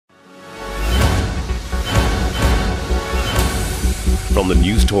From the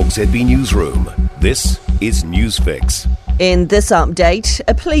Newstalk ZB Newsroom, this is Newsfix. In this update,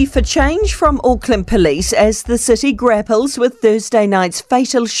 a plea for change from Auckland Police as the city grapples with Thursday night's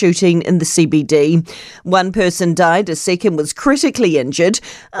fatal shooting in the CBD. One person died, a second was critically injured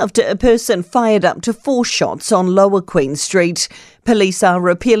after a person fired up to 4 shots on Lower Queen Street. Police are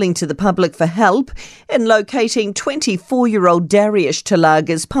appealing to the public for help in locating 24-year-old Darius Talag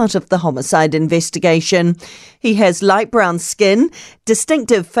as part of the homicide investigation. He has light brown skin,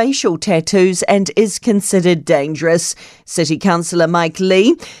 distinctive facial tattoos and is considered dangerous. City Councillor Mike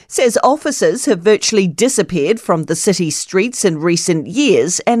Lee says officers have virtually disappeared from the city streets in recent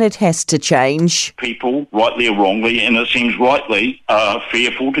years and it has to change. People, rightly or wrongly, and it seems rightly, are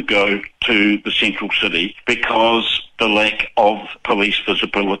fearful to go to the central city because the lack of police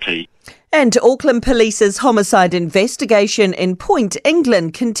visibility. And Auckland Police's homicide investigation in Point,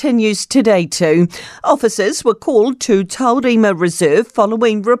 England continues today too. Officers were called to Taurima Reserve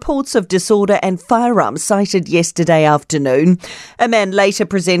following reports of disorder and firearms cited yesterday afternoon. A man later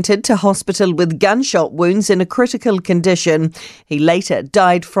presented to hospital with gunshot wounds in a critical condition. He later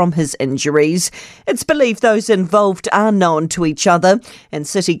died from his injuries. It's believed those involved are known to each other, and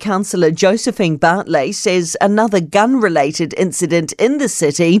City Councillor Josephine Bartley says another gun-related incident in the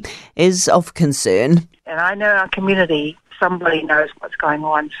city is of concern. And I know our community, somebody knows what's going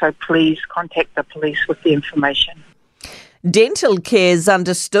on, so please contact the police with the information. Dental care is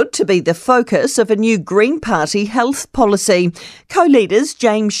understood to be the focus of a new Green Party health policy. Co-leaders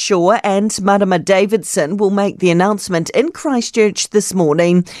James Shaw and Marama Davidson will make the announcement in Christchurch this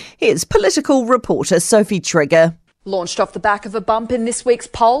morning. Here's political reporter Sophie Trigger. Launched off the back of a bump in this week's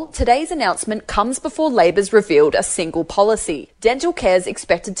poll, today's announcement comes before Labour's revealed a single policy. Dental care is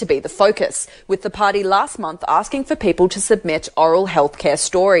expected to be the focus, with the party last month asking for people to submit oral health care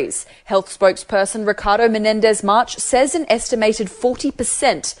stories. Health spokesperson Ricardo Menendez-March says an estimated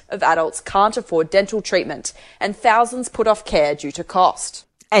 40% of adults can't afford dental treatment, and thousands put off care due to cost.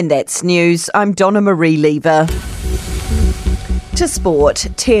 And that's news. I'm Donna Marie Lever. To sport,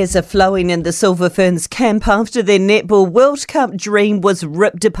 tears are flowing in the Silver Ferns camp after their Netball World Cup dream was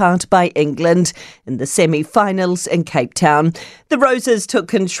ripped apart by England in the semi-finals in Cape Town. The Roses took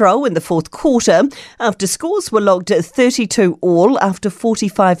control in the fourth quarter after scores were logged at 32-all after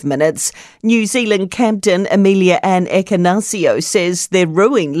 45 minutes. New Zealand captain Amelia Ann Ekenasio says they're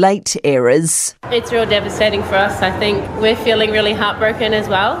ruining late errors. It's real devastating for us. I think we're feeling really heartbroken as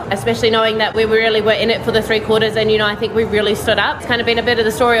well, especially knowing that we really were in it for the 3 quarters and, I think we really stood up. It's kind of been a bit of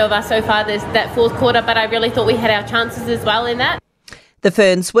the story of us so far, there's that fourth quarter, but I really thought we had our chances as well in that. The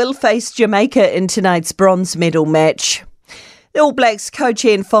Ferns will face Jamaica in tonight's bronze medal match. The All Blacks coach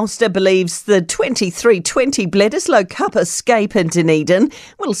Ian Foster believes the 23-20 Bledisloe Cup escape in Dunedin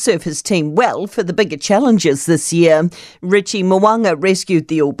will serve his team well for the bigger challenges this year. Richie Mwanga rescued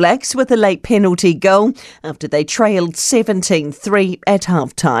the All Blacks with a late penalty goal after they trailed 17-3 at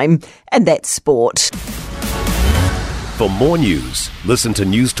half-time. And that's sport. For more news, listen to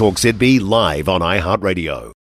Newstalk ZB live on iHeartRadio.